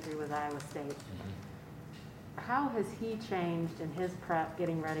into Game 3 with Iowa State. Mm-hmm. How has he changed in his prep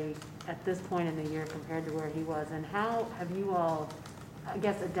getting ready at this point in the year compared to where he was? And how have you all, I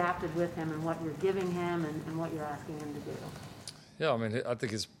guess, adapted with him and what you're giving him and what you're asking him to do? Yeah, I mean, I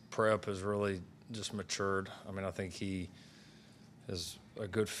think his prep has really just matured. I mean, I think he has a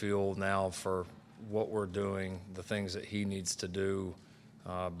good feel now for what we're doing, the things that he needs to do,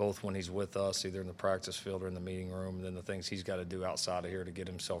 both when he's with us, either in the practice field or in the meeting room, and then the things he's got to do outside of here to get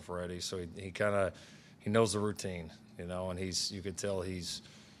himself ready. So he knows the routine, and you could tell he's,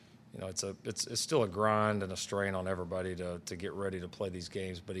 it's still a grind and a strain on everybody to get ready to play these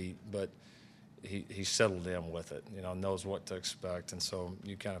games, but he's settled in with it, knows what to expect, and so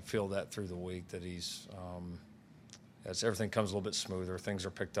you kind of feel that through the week that he's. As everything comes a little bit smoother, things are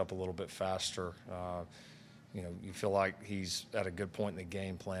picked up a little bit faster. You feel like he's at a good point in the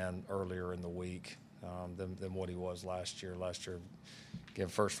game plan earlier in the week than what he was last year. Last year, again,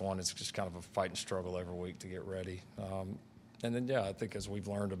 first one, it's just kind of a fight and struggle every week to get ready. And then, I think as we've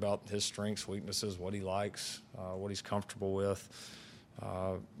learned about his strengths, weaknesses, what he likes, what he's comfortable with,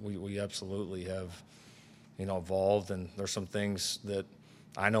 we absolutely have, evolved. And there's some things that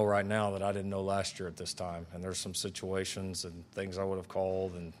I know right now that I didn't know last year at this time, and there's some situations and things I would have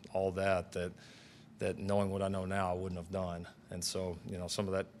called and all that knowing what I know now I wouldn't have done. And so, some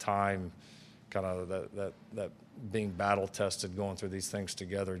of that time, kind of that being battle tested, going through these things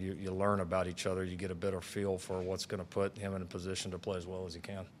together, you learn about each other, you get a better feel for what's going to put him in a position to play as well as he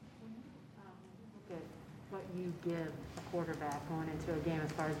can. Look at what you give a quarterback going into a game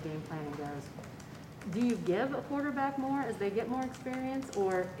as far as game planning goes. Do you give a quarterback more as they get more experience,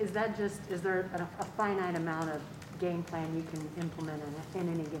 or is there a finite amount of game plan you can implement in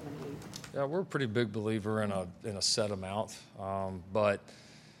any given week? Yeah, we're a pretty big believer in a set amount, but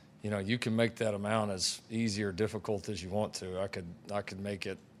you can make that amount as easy or difficult as you want to. I could make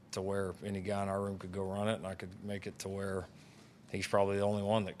it to where any guy in our room could go run it, and I could make it to where he's probably the only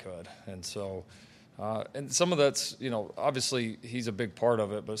one that could. And so, and some of that's, obviously he's a big part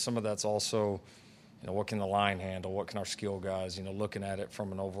of it, but some of that's also, what can the line handle? What can our skill guys, looking at it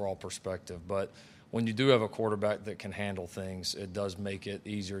from an overall perspective. But when you do have a quarterback that can handle things, it does make it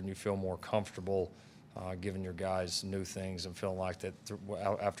easier and you feel more comfortable giving your guys new things and feeling like that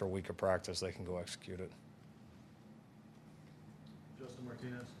after a week of practice they can go execute it. Justin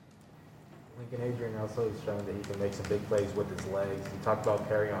Martinez. Lincoln Adrian also has shown that he can make some big plays with his legs. You talked about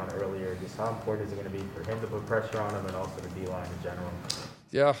carry on earlier. Just how important is it going to be for him to put pressure on him and also the D-line in general?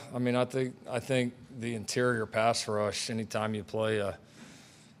 Yeah, I think the interior pass rush, anytime you play a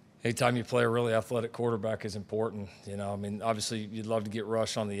really athletic quarterback is important. Obviously you'd love to get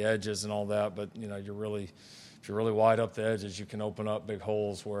rush on the edges and all that, but if you're really wide up the edges, you can open up big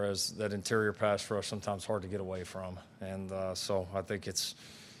holes. Whereas that interior pass rush sometimes hard to get away from, and so I think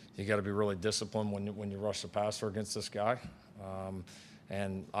you got to be really disciplined when you rush the passer against this guy,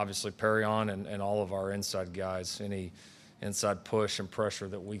 and obviously Perrion and all of our inside guys, any inside push and pressure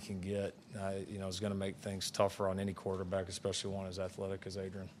that we can get, is going to make things tougher on any quarterback, especially one as athletic as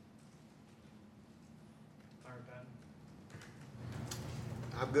Adrian.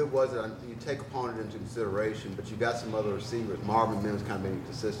 How good was it? You take opponent into consideration, but you got some other receivers. Marvin Mims kind of being a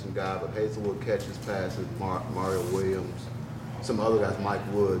consistent guy, but Hazelwood catches passes, Mario Williams, some other guys, Mike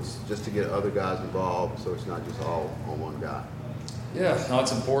Woods, just to get other guys involved so it's not just all on one guy. Yeah, no,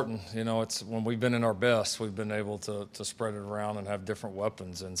 it's important. It's when we've been in our best, we've been able to spread it around and have different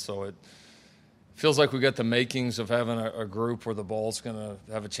weapons. And so it feels like we got the makings of having a group where the ball's going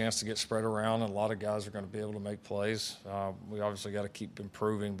to have a chance to get spread around, and a lot of guys are going to be able to make plays. We obviously got to keep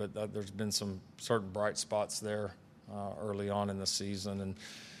improving, but there's been some certain bright spots there early on in the season. And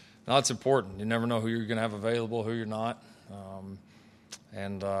now it's important. You never know who you're going to have available, who you're not.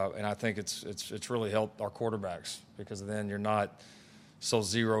 And I think it's really helped our quarterbacks, because then you're not so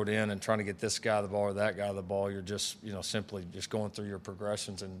zeroed in and trying to get this guy the ball or that guy the ball. You're just, simply just going through your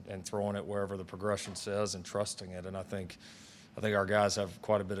progressions and throwing it wherever the progression says and trusting it. And I think our guys have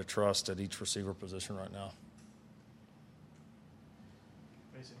quite a bit of trust at each receiver position right now.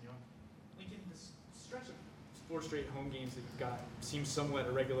 Mason Young. Lincoln, this stretch of 4 straight home games that you've got seems somewhat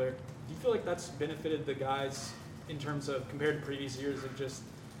irregular. Do you feel like that's benefited the guys in terms of, compared to previous years, of just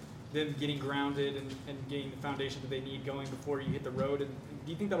them getting grounded and getting the foundation that they need going before you hit the road? And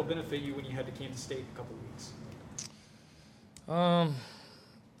do you think that'll benefit you when you head to Kansas State in a couple of weeks?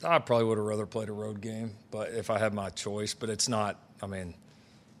 I probably would have rather played a road game, but if I had my choice. But it's not the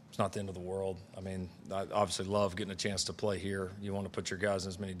end of the world. I obviously love getting a chance to play here. You want to put your guys in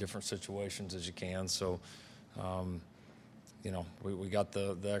as many different situations as you can. So, we got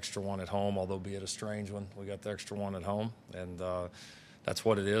the extra one at home, although be it a strange one. We got the extra one at home, and that's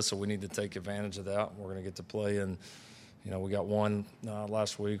what it is. So we need to take advantage of that. We're going to get to play in, we got one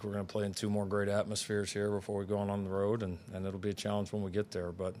last week. We're going to play in 2 more great atmospheres here before we go on the road, and it'll be a challenge when we get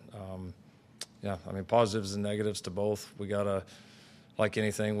there. But, positives and negatives to both. We got to, like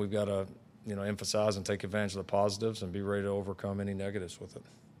anything, we've got to, emphasize and take advantage of the positives and be ready to overcome any negatives with it.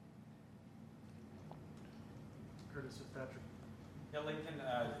 Curtis Fitzpatrick. Yeah, Lincoln,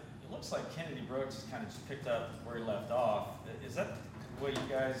 it looks like Kennedy Brooks has kind of just picked up where he left off. Is that what you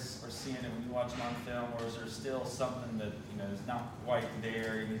guys are seeing it when you watch him on film, or is there still something that is not quite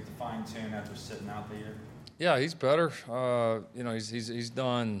there, you need to fine tune after sitting out the year? Yeah, he's better. He's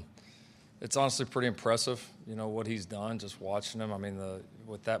done. It's honestly pretty impressive, what he's done. Just watching him.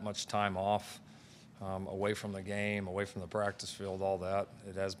 With that much time off, away from the game, away from the practice field, all that,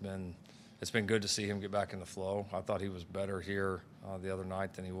 it's been good to see him get back in the flow. I thought he was better here the other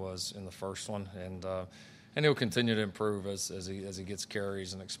night than he was in the first one, and he'll continue to improve as he gets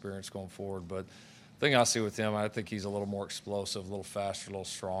carries and experience going forward. But the thing I see with him, I think he's a little more explosive, a little faster, a little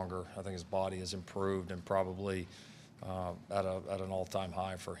stronger. I think his body has improved and probably at an all-time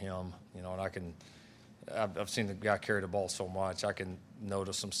high for him. And I've seen the guy carry the ball so much, I can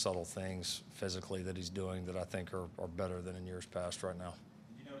notice some subtle things physically that he's doing that I think are better than in years past right now.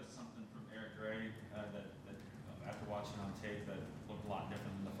 Did you notice something from Eric Gray that after watching on tape that looked a lot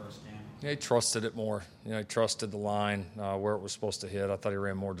different than the first game? Yeah, he trusted it more. He trusted the line where it was supposed to hit. I thought he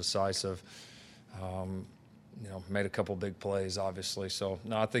ran more decisive. Made a couple big plays, obviously. So,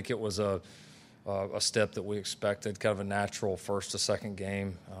 no, I think it was a step that we expected, kind of a natural first to second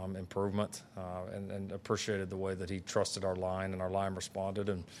game improvement, and appreciated the way that he trusted our line, and our line responded.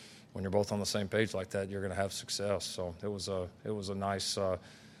 And when you're both on the same page like that, you're going to have success. So it was a nice, I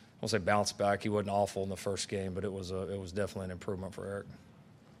won't say bounce back. He wasn't awful in the first game, but it was definitely an improvement for Eric.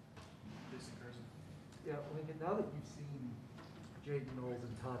 Yeah, Lincoln, now that you've seen Jaden Knowles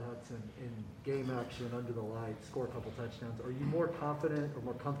and Todd Hudson in game action under the lights score a couple touchdowns, are you more confident or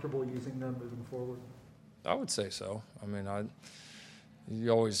more comfortable using them moving forward? I would say so. I mean, you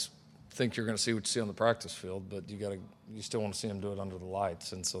always think you're going to see what you see on the practice field, but you still want to see them do it under the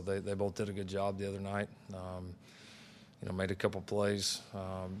lights. And so they both did a good job the other night. Made a couple plays.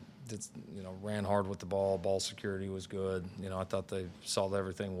 Ran hard with the ball. Ball security was good. I thought they solved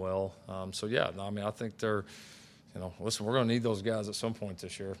everything well. I think they're, listen, we're going to need those guys at some point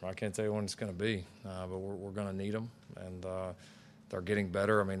this year. I can't tell you when it's going to be, but we're going to need them. And they're getting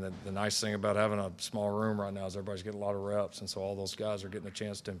better. I mean, the nice thing about having a small room right now is everybody's getting a lot of reps, and so all those guys are getting a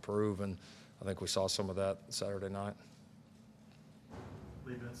chance to improve, and I think we saw some of that Saturday night.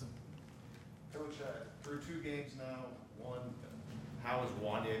 Lee Benson. Coach, through 2 games now, how has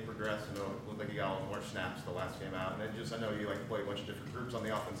Wanye progressed? I know it looked like he got a lot more snaps the last game out, and I know you play a bunch of different groups on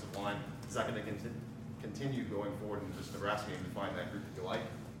the offensive line. Is that going to continue going forward in this Nebraska game to find that group that you like?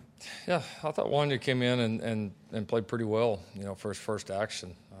 Yeah, I thought Wanya came in and played pretty well, for his first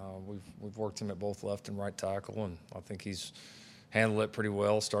action. We've worked him at both left and right tackle, and I think he's handled it pretty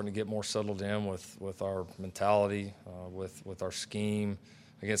well, starting to get more settled in with our mentality, with our scheme.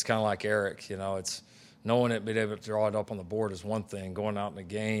 Again, it's kind of like Eric, it's knowing it, being able to draw it up on the board is one thing. Going out in the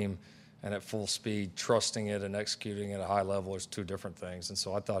game and at full speed, trusting it and executing at a high level is 2 different things. And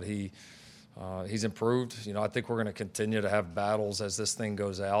so I thought he's improved. I think we're going to continue to have battles as this thing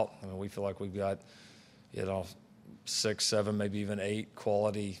goes out. I mean, we feel like we've got, 6, 7, maybe even 8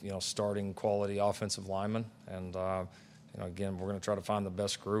 quality, starting quality offensive linemen. And, again, we're going to try to find the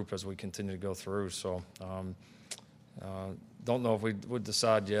best group as we continue to go through. So, don't know if we would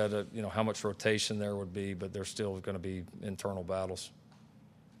decide yet, how much rotation there would be, but there's still going to be internal battles.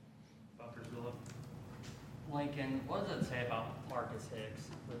 Lincoln, what does it say about Marcus Hicks?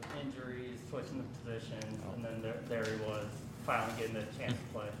 With injuries, switching the positions, and then there he was, finally getting a chance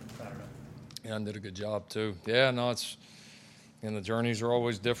to play Saturday. Yeah, and did a good job too. Yeah, no, the journeys are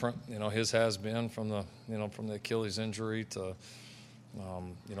always different. His has been from the Achilles injury to,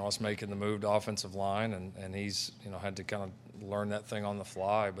 us making the move to offensive line, and he's, had to kind of learn that thing on the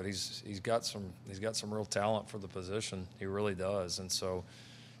fly. But he's got some real talent for the position. He really does, and so,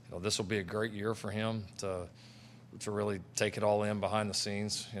 this will be a great year for him to really take it all in behind the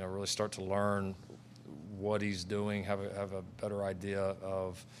scenes. Really start to learn what he's doing, have a better idea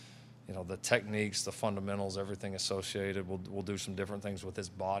of, the techniques, the fundamentals, everything associated. We'll do some different things with his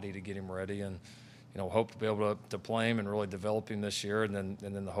body to get him ready, and hope to be able to play him and really develop him this year. And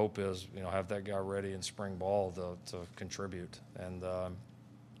then the hope is, have that guy ready in spring ball to contribute. And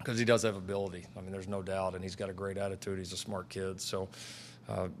because he does have ability. I mean, there's no doubt, and he's got a great attitude. He's a smart kid. So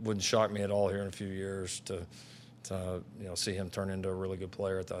wouldn't shock me at all here in a few years to see him turn into a really good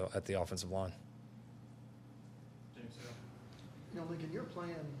player at the offensive line. Lincoln, you're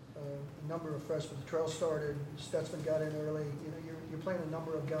playing a number of freshmen. The trail started, Stutzman got in early. You're playing a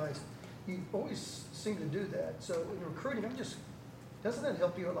number of guys. You always seem to do that. So in recruiting, doesn't that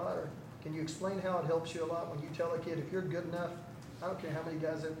help you a lot? Or can you explain how it helps you a lot when you tell a kid, if you're good enough, I don't care how many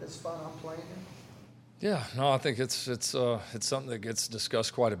guys at that spot I'm playing in? Yeah, no, I think it's something that gets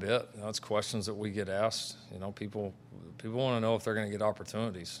discussed quite a bit. It's questions that we get asked. People want to know if they're going to get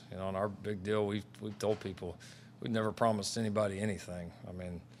opportunities. And our big deal, we've told people we've never promised anybody anything. I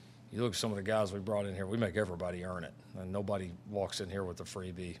mean, you look at some of the guys we brought in here, we make everybody earn it, and nobody walks in here with a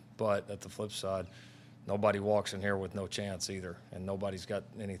freebie. But at the flip side, nobody walks in here with no chance either, and nobody's got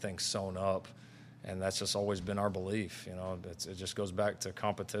anything sewn up, and that's just always been our belief. It just goes back to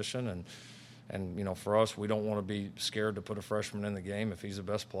competition, and for us, we don't want to be scared to put a freshman in the game if he's the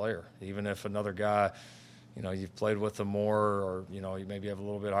best player, even if another guy, you've played with him more, or you maybe have a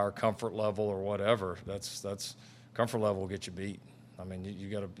little bit higher comfort level or whatever. That's comfort level will get you beat. I mean, you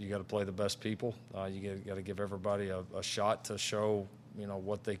got to play the best people. You got to give everybody a shot to show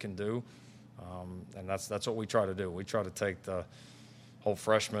what they can do, and that's what we try to do. We try to take the whole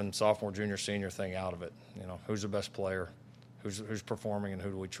freshman, sophomore, junior, senior thing out of it. Who's the best player, who's performing, and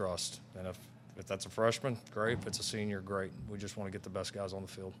who do we trust? And if that's a freshman, great. If it's a senior, great. We just want to get the best guys on the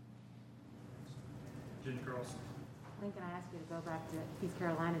field. Jenny Cross. Lincoln, I asked you to go back to East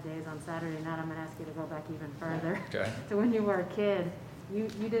Carolina days on Saturday night. I'm going to ask you to go back even further. Okay. So when you were a kid, you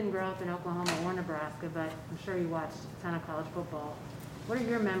didn't grow up in Oklahoma or Nebraska, but I'm sure you watched a ton of college football. What are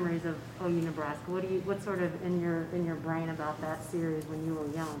your memories of OU Nebraska? What's sort of in your brain about that series when you were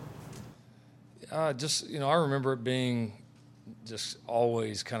young? I remember it being just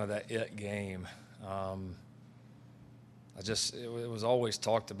always kind of that it game. It was always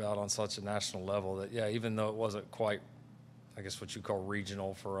talked about on such a national level that, yeah, even though it wasn't quite, I guess, what you call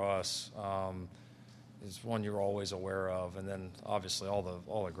regional for us, is one you're always aware of. And then obviously all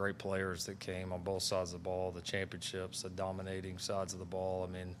the great players that came on both sides of the ball, the championships, the dominating sides of the ball.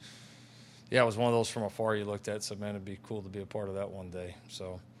 I mean, yeah, it was one of those from afar you looked at, so man, it'd be cool to be a part of that one day.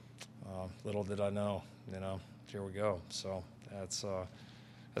 So little did I know, here we go. So that's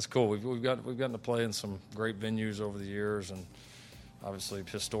cool. We've gotten to play in some great venues over the years, and obviously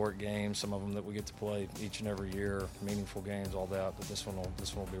historic games, some of them that we get to play each and every year, meaningful games, all that. But this one will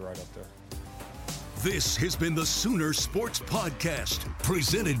be right up there. This has been the Sooner Sports Podcast,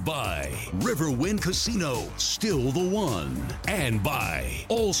 presented by Riverwind Casino, still the one, and by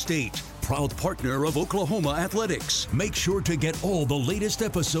Allstate, proud partner of Oklahoma Athletics. Make sure to get all the latest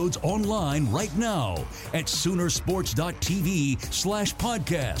episodes online right now at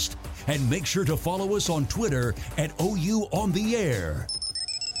Soonersports.tv/podcast. And make sure to follow us on Twitter at OU On The Air.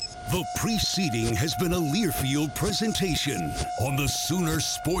 The preceding has been a Learfield presentation on the Sooner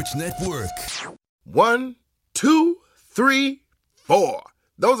Sports Network. 1, 2, 3, 4.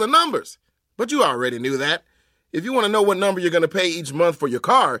 Those are numbers, but you already knew that. If you want to know what number you're going to pay each month for your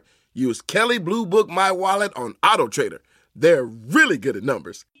car, use Kelley Blue Book My Wallet on AutoTrader. They're really good at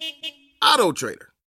numbers. AutoTrader.